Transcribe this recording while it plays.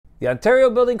The Ontario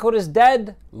Building Code is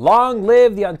dead. Long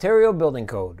live the Ontario Building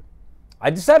Code. I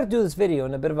decided to do this video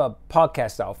in a bit of a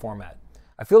podcast style format.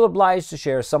 I feel obliged to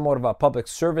share somewhat of a public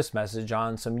service message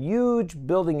on some huge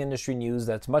building industry news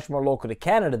that's much more local to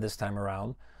Canada this time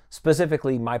around,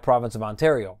 specifically my province of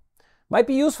Ontario. Might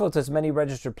be useful to as many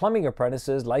registered plumbing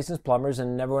apprentices, licensed plumbers,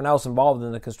 and everyone else involved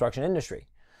in the construction industry.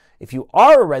 If you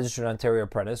are a registered Ontario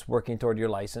apprentice working toward your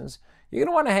license, you're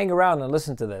going to want to hang around and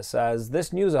listen to this, as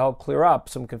this news will help clear up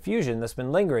some confusion that's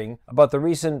been lingering about the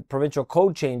recent provincial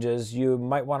code changes you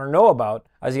might want to know about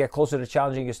as you get closer to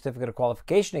challenging your certificate of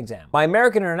qualification exam. My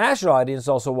American international audience is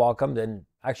also welcomed and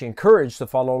actually encouraged to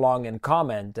follow along and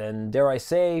comment, and dare I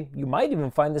say, you might even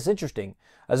find this interesting,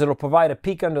 as it'll provide a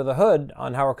peek under the hood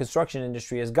on how our construction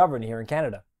industry is governed here in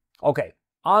Canada. Okay,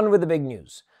 on with the big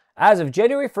news. As of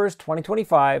January 1st,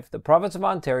 2025, the province of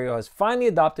Ontario has finally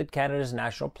adopted Canada's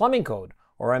National Plumbing Code,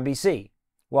 or NPC.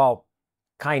 Well,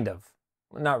 kind of.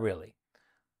 Not really.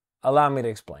 Allow me to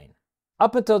explain.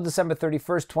 Up until December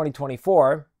 31st,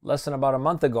 2024, less than about a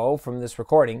month ago from this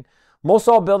recording, most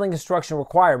all building construction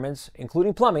requirements,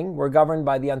 including plumbing, were governed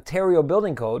by the Ontario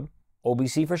Building Code,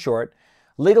 OBC for short,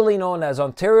 legally known as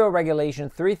Ontario Regulation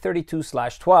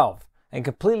 332/12, and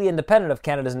completely independent of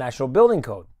Canada's National Building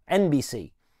Code,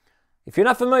 NBC. If you're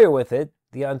not familiar with it,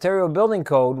 the Ontario Building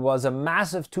Code was a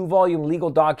massive 2-volume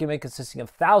legal document consisting of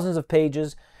thousands of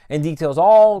pages and details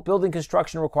all building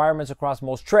construction requirements across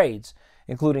most trades,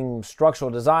 including structural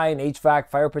design, HVAC,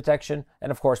 fire protection,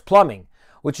 and of course plumbing,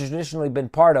 which has traditionally been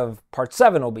part of Part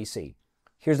 7 OBC.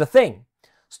 Here's the thing.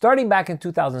 Starting back in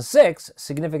 2006,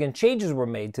 significant changes were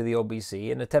made to the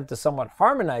OBC in an attempt to somewhat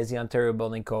harmonize the Ontario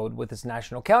Building Code with its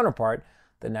national counterpart,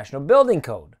 the National Building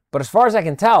Code. But as far as I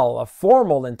can tell, a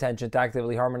formal intention to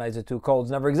actively harmonize the two codes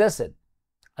never existed.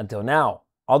 Until now.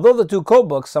 Although the two code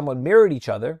books somewhat mirrored each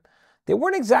other, they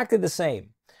weren't exactly the same.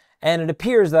 And it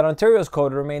appears that Ontario's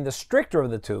code remained the stricter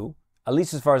of the two, at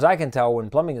least as far as I can tell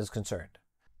when plumbing is concerned.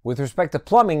 With respect to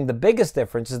plumbing, the biggest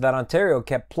difference is that Ontario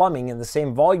kept plumbing in the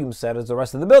same volume set as the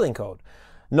rest of the building code,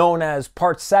 known as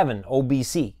Part 7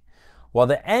 OBC, while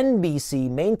the NBC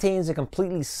maintains a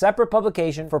completely separate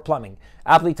publication for plumbing,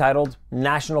 aptly titled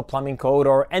National Plumbing Code,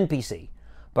 or NPC.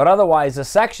 But otherwise, the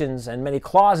sections and many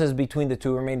clauses between the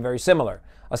two remain very similar,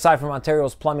 aside from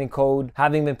Ontario's plumbing code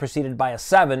having been preceded by a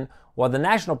 7, while the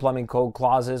National Plumbing Code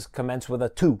clauses commence with a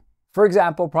 2. For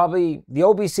example, probably the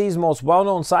OBC's most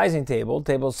well-known sizing table,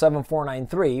 Table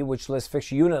 7493, which lists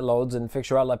fixture unit loads and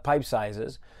fixture outlet pipe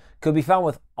sizes, could be found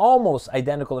with almost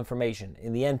identical information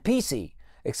in the NPC,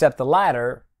 except the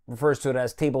latter refers to it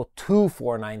as Table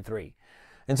 2493.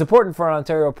 It's important for an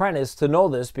Ontario apprentice to know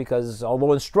this because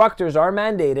although instructors are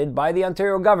mandated by the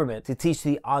Ontario government to teach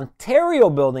the Ontario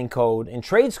Building Code in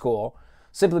trade school,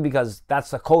 simply because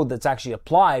that's the code that's actually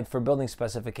applied for building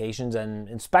specifications and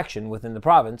inspection within the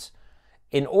province,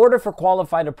 in order for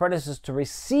qualified apprentices to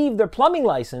receive their plumbing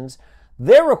license,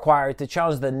 they're required to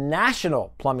challenge the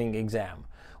National Plumbing Exam,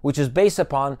 which is based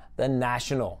upon the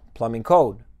National Plumbing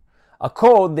Code. A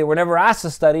code they were never asked to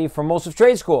study for most of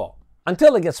trade school,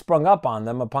 until it gets sprung up on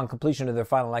them upon completion of their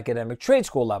final academic trade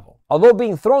school level. Although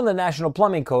being thrown the National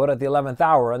Plumbing Code at the 11th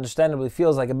hour understandably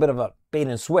feels like a bit of a bait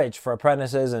and switch for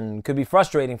apprentices and could be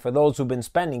frustrating for those who've been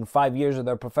spending 5 years of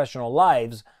their professional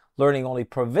lives learning only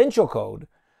Provincial Code,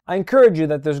 I encourage you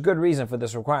that there's good reason for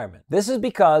this requirement. This is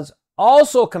because,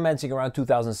 also commencing around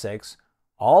 2006,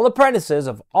 all apprentices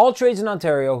of all trades in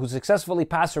Ontario who successfully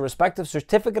pass their respective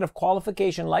Certificate of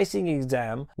Qualification licensing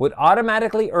exam would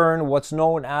automatically earn what's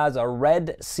known as a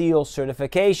Red Seal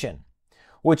certification,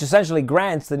 which essentially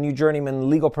grants the new journeyman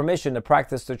legal permission to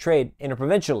practice their trade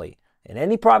interprovincially in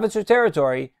any province or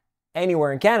territory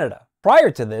anywhere in Canada. Prior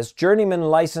to this, journeymen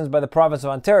licensed by the province of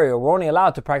Ontario were only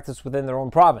allowed to practice within their own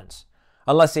province,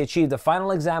 unless they achieved a final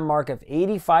exam mark of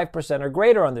 85% or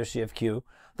greater on their CFQ,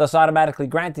 thus automatically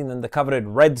granting them the coveted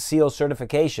Red Seal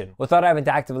certification without having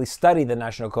to actively study the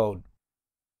national code.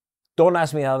 Don't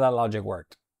ask me how that logic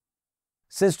worked.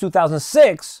 Since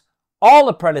 2006, all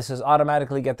apprentices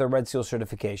automatically get their Red Seal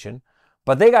certification,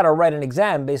 but they got to write an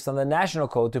exam based on the national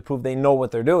code to prove they know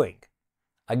what they're doing.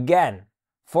 Again,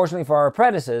 fortunately for our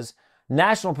apprentices,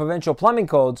 national provincial plumbing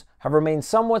codes have remained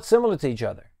somewhat similar to each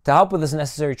other. To help with this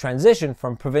necessary transition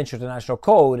from provincial to national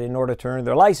code in order to earn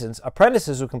their license,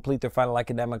 apprentices who complete their final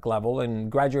academic level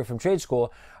and graduate from trade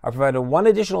school are provided one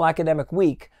additional academic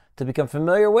week to become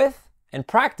familiar with and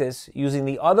practice using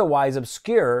the otherwise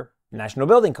obscure National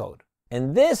Building Code.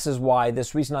 And this is why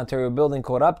this recent Ontario Building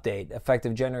Code update,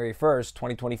 effective January 1st,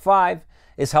 2025,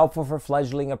 is helpful for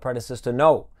fledgling apprentices to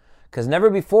know. Because never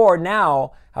before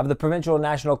now have the provincial and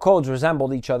national codes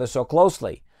resembled each other so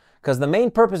closely. because the main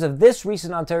purpose of this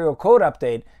recent Ontario Code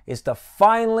update is to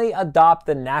finally adopt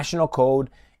the national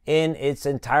code in its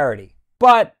entirety.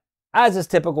 But, as is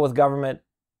typical with government,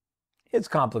 it's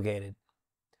complicated.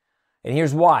 And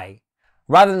here's why.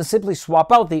 Rather than simply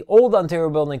swap out the old Ontario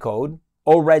Building Code,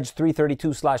 OReg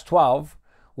 332/12,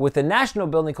 with the National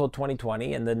Building Code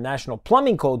 2020 and the National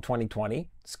Plumbing Code 2020,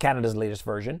 it's Canada's latest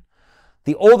version,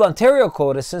 the old Ontario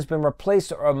Code has since been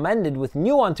replaced or amended with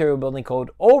new Ontario Building Code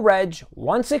OReg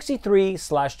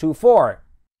 163/24.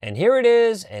 And here it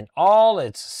is in all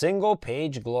its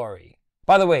single-page glory.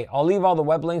 By the way, I'll leave all the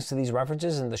web links to these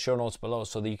references in the show notes below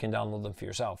so that you can download them for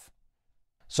yourself.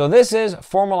 So this is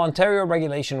Formal Ontario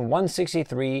Regulation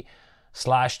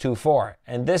 163/24,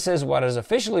 and this is what has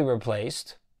officially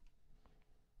replaced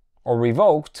or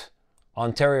revoked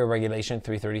Ontario Regulation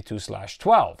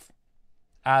 332/12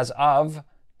 as of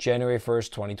January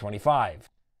 1st, 2025.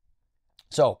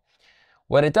 So,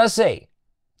 what it does say,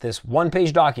 this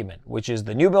one-page document, which is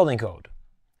the new building code,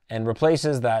 and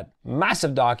replaces that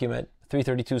massive document,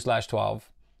 332/12,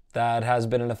 that has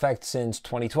been in effect since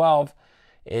 2012,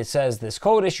 it says this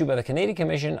code issued by the Canadian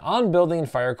Commission on Building and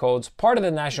Fire Codes, part of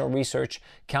the National Research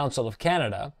Council of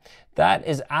Canada, that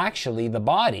is actually the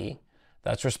body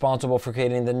that's responsible for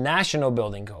creating the National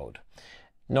Building Code,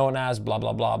 known as blah,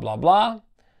 blah, blah, blah, blah,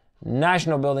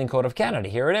 National Building Code of Canada.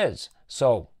 Here it is.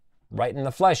 So, right in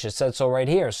the flesh, it said so right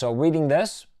here. So, reading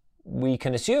this, we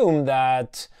can assume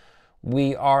that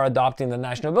we are adopting the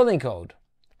National Building Code.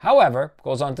 However, it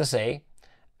goes on to say,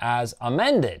 as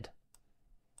amended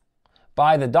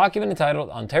by the document entitled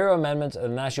Ontario Amendments of the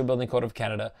National Building Code of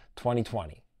Canada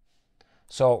 2020.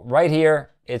 So, right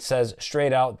here, it says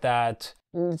straight out that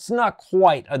it's not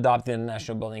quite adopting the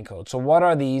National Building Code. So what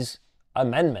are these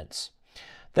amendments?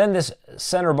 Then this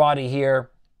center body here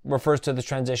refers to the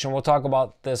transition. We'll talk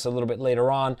about this a little bit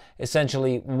later on,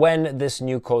 essentially when this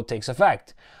new code takes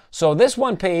effect. So this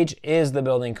one page is the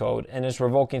building code and it's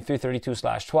revoking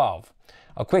 332/12.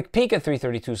 A quick peek at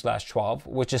 332/12,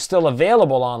 which is still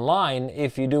available online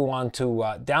if you do want to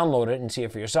download it and see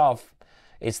it for yourself.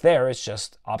 It's there, it's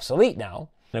just obsolete now.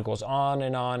 And it goes on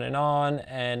and on and on,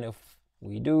 and if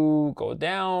we do go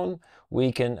down,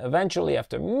 we can eventually,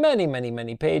 after many, many,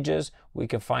 many pages, we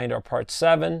can find our part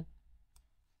 7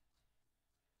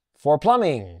 for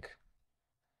plumbing.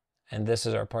 And this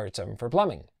is our part 7 for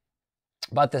plumbing.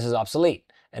 But this is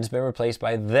obsolete, and it's been replaced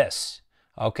by this.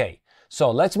 Okay,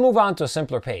 so let's move on to a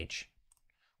simpler page,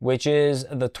 which is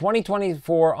the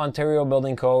 2024 Ontario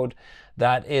Building Code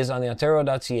that is on the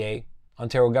ontario.ca,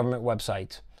 Ontario government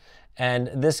website.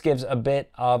 And this gives a bit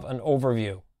of an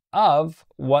overview of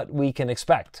what we can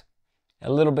expect. A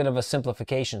little bit of a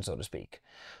simplification, so to speak.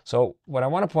 So what I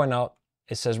want to point out,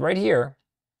 it says right here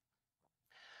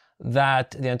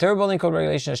that the Ontario Building Code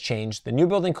regulation has changed. The new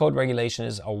building code regulation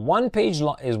is one page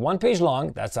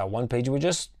long. That's that one page we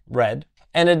just read,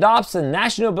 and adopts the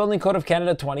National Building Code of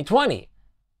Canada 2020,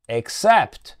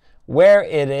 except where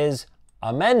it is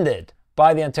amended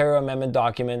by the Ontario Amendment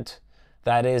document,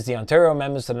 that is the Ontario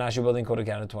Amendments to the National Building Code of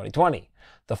Canada 2020.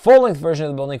 The full-length version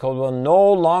of the building code will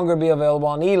no longer be available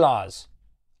on e-laws.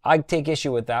 I take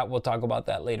issue with that. We'll talk about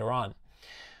that later on.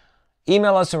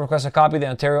 Email us to request a copy of the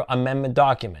Ontario Amendment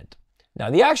document. Now,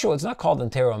 it's not called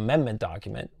Ontario Amendment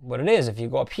document. What it is, if you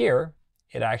go up here,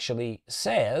 it actually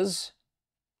says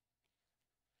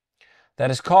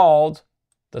that it's called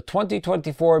the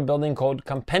 2024 Building Code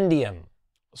Compendium.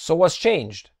 So what's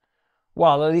changed?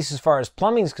 Well, at least as far as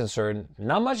plumbing is concerned,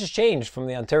 not much has changed from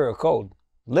the Ontario Code,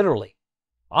 literally.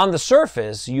 On the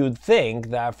surface, you'd think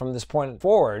that from this point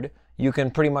forward, you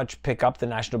can pretty much pick up the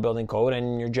National Building Code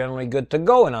and you're generally good to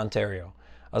go in Ontario,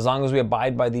 as long as we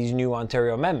abide by these new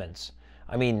Ontario amendments.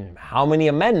 I mean, how many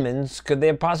amendments could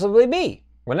there possibly be?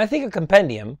 When I think of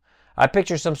compendium, I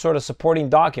picture some sort of supporting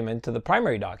document to the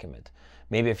primary document.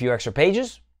 Maybe a few extra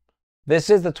pages. This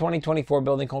is the 2024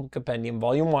 Building Code Compendium,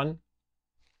 Volume 1.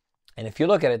 And if you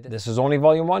look at it, this is only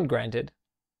Volume 1, granted.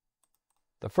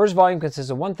 The first volume consists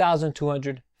of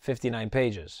 1,259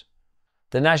 pages.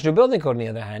 The National Building Code, on the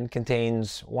other hand,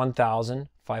 contains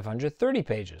 1,530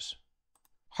 pages.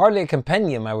 Hardly a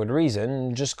compendium, I would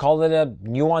reason. Just call it a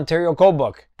new Ontario Code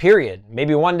book, period.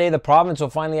 Maybe one day the province will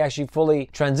finally actually fully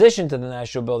transition to the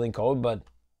National Building Code, but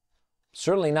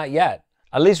certainly not yet.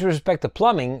 At least with respect to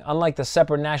plumbing, unlike the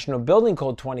separate National Building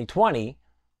Code 2020,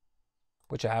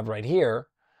 which I have right here,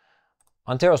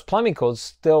 Ontario's plumbing code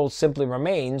still simply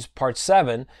remains Part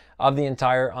 7 of the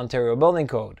entire Ontario Building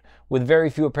Code, with very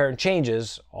few apparent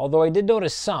changes, although I did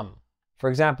notice some. For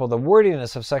example, the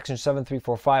wordiness of section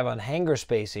 7345 on hanger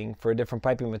spacing for different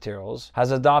piping materials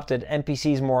has adopted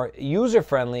NPC's more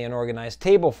user-friendly and organized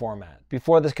table format.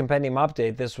 Before this compendium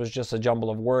update, this was just a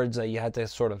jumble of words that you had to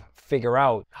sort of figure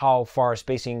out how far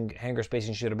hanger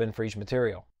spacing should have been for each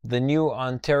material. The new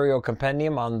Ontario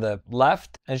compendium on the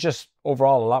left is just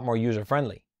overall a lot more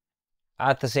user-friendly.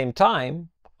 At the same time,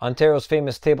 Ontario's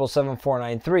famous table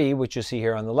 7493, which you see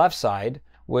here on the left side,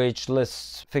 which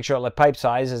lists fixture outlet pipe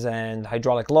sizes and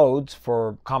hydraulic loads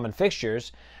for common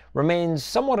fixtures, remains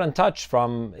somewhat untouched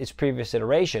from its previous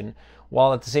iteration,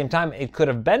 while at the same time it could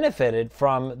have benefited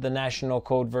from the National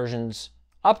Code version's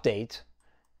update,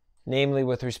 namely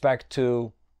with respect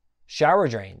to shower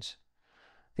drains.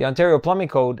 The Ontario Plumbing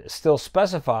Code still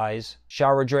specifies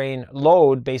shower drain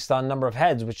load based on number of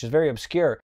heads, which is very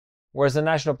obscure, whereas the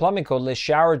National Plumbing Code lists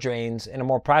shower drains in a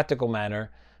more practical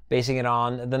manner, basing it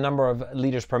on the number of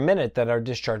liters per minute that are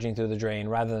discharging through the drain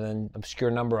rather than obscure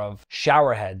number of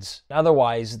shower heads.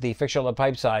 Otherwise, the fixture outlet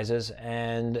pipe sizes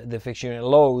and the fixture unit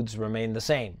loads remain the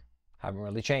same, haven't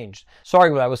really changed. Sorry,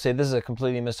 but I would say this is a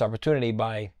completely missed opportunity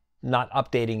by not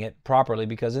updating it properly,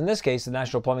 because in this case, the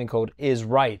National Plumbing Code is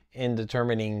right in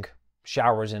determining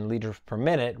showers in liters per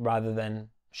minute rather than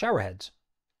shower heads.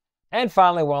 And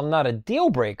finally, while not a deal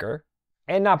breaker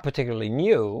and not particularly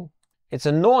new, it's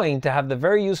annoying to have the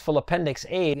very useful Appendix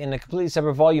A in a completely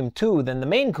separate Volume 2 than the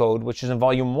main code, which is in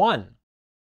Volume 1.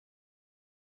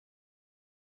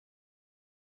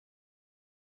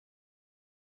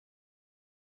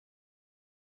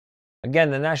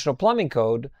 Again, the National Plumbing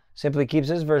Code simply keeps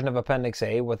its version of Appendix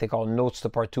A, what they call Notes to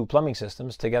Part 2 Plumbing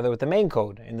Systems, together with the main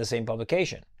code in the same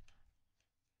publication.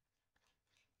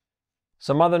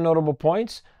 Some other notable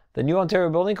points: the new Ontario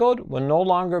Building Code will no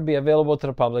longer be available to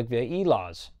the public via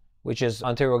e-laws, which is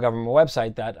Ontario government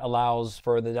website that allows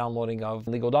for the downloading of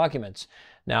legal documents.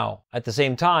 Now, at the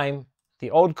same time, the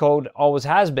old code always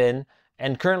has been,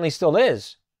 and currently still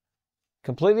is,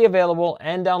 completely available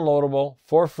and downloadable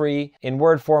for free in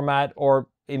Word format or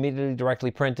immediately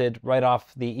directly printed right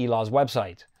off the e-laws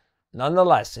website.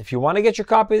 Nonetheless, if you want to get your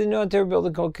copy of the new Ontario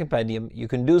Building Code Compendium, you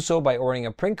can do so by ordering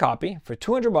a print copy for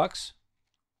 $200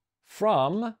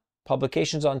 from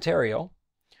Publications Ontario,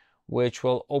 which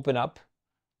will open up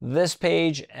this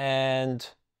page and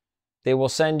they will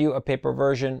send you a paper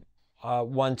version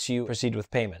once you proceed with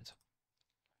payment.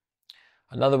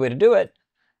 Another way to do it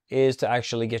is to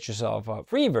actually get yourself a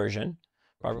free version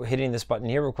by hitting this button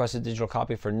here, request a digital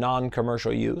copy for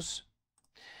non-commercial use.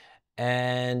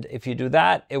 And if you do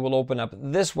that, it will open up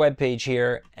this web page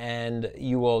here and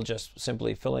you will just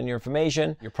simply fill in your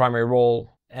information, your primary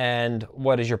role, and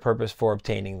what is your purpose for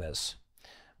obtaining this.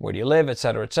 Where do you live,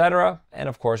 etc., etc. And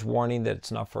of course, warning that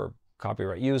it's not for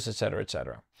copyright use, etc.,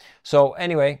 etc. So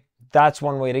anyway, that's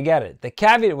one way to get it. The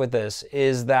caveat with this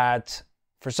is that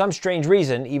for some strange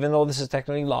reason, even though this is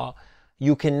technically law,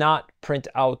 you cannot print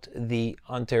out the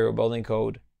Ontario Building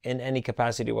Code in any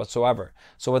capacity whatsoever.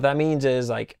 So what that means is,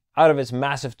 like, out of its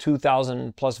massive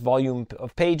 2,000 plus volume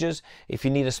of pages, if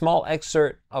you need a small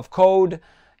excerpt of code,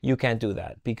 you can't do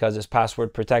that because it's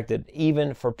password protected,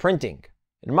 even for printing.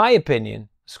 In my opinion,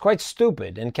 it's quite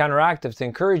stupid and counteractive to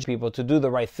encourage people to do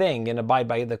the right thing and abide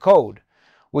by the code,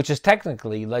 which is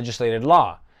technically legislated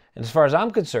law. And as far as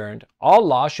I'm concerned, all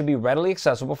law should be readily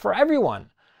accessible for everyone,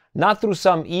 not through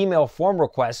some email form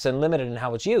requests and limited in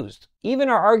how it's used. Even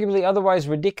our arguably otherwise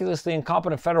ridiculously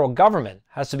incompetent federal government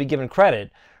has to be given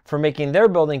credit for making their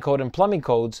building code and plumbing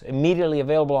codes immediately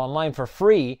available online for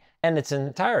free in its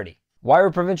entirety. Why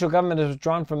our provincial government has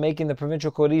withdrawn from making the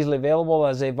provincial code easily available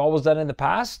as they've always done in the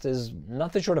past is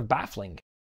nothing short of baffling.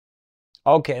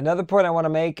 Okay, another point I want to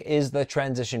make is the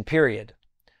transition period.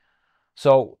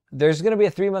 So there's going to be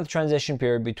a 3-month transition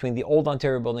period between the old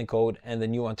Ontario Building Code and the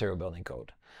new Ontario Building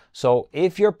Code. So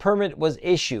if your permit was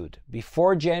issued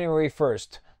before January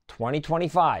 1st,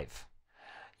 2025,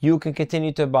 you can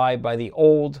continue to abide by the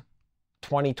old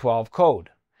 2012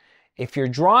 code. If your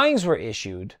drawings were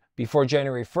issued before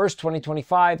January 1st,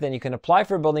 2025, then you can apply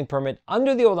for a building permit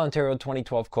under the old Ontario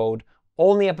 2012 code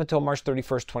only up until March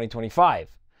 31st, 2025.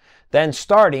 Then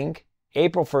starting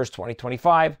April 1st,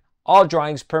 2025, all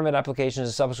drawings, permit applications,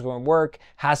 and subsequent work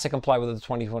has to comply with the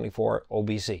 2024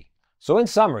 OBC. So in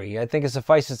summary, I think it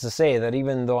suffices to say that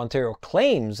even though Ontario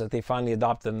claims that they finally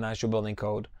adopted the National Building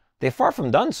Code, they've far from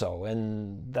done so,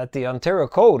 and that the Ontario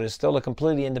Code is still a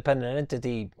completely independent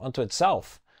entity unto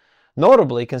itself.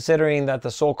 Notably, considering that the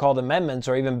so-called amendments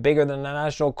are even bigger than the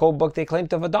National Code book they claim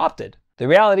to have adopted. The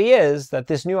reality is that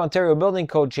this new Ontario Building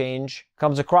Code change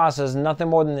comes across as nothing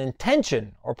more than an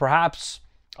intention, or perhaps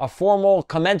a formal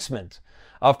commencement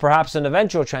of perhaps an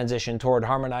eventual transition toward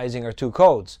harmonizing our two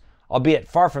codes, albeit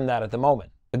far from that at the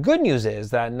moment. The good news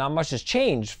is that not much has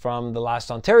changed from the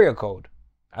last Ontario code,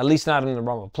 at least not in the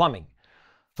realm of plumbing.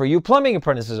 For you plumbing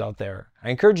apprentices out there, I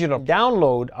encourage you to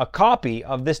download a copy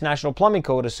of this National Plumbing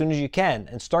Code as soon as you can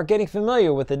and start getting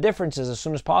familiar with the differences as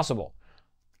soon as possible.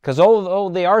 Because although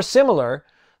they are similar,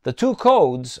 the two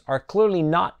codes are clearly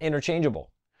not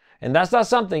interchangeable. And that's not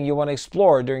something you want to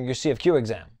explore during your CFQ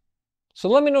exam. So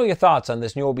let me know your thoughts on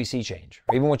this new OBC change,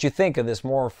 or even what you think of this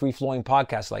more free-flowing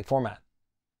podcast-like format.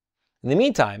 In the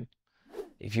meantime,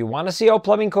 if you want to see how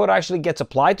plumbing code actually gets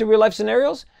applied to real-life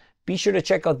scenarios, be sure to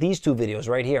check out these two videos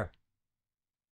right here.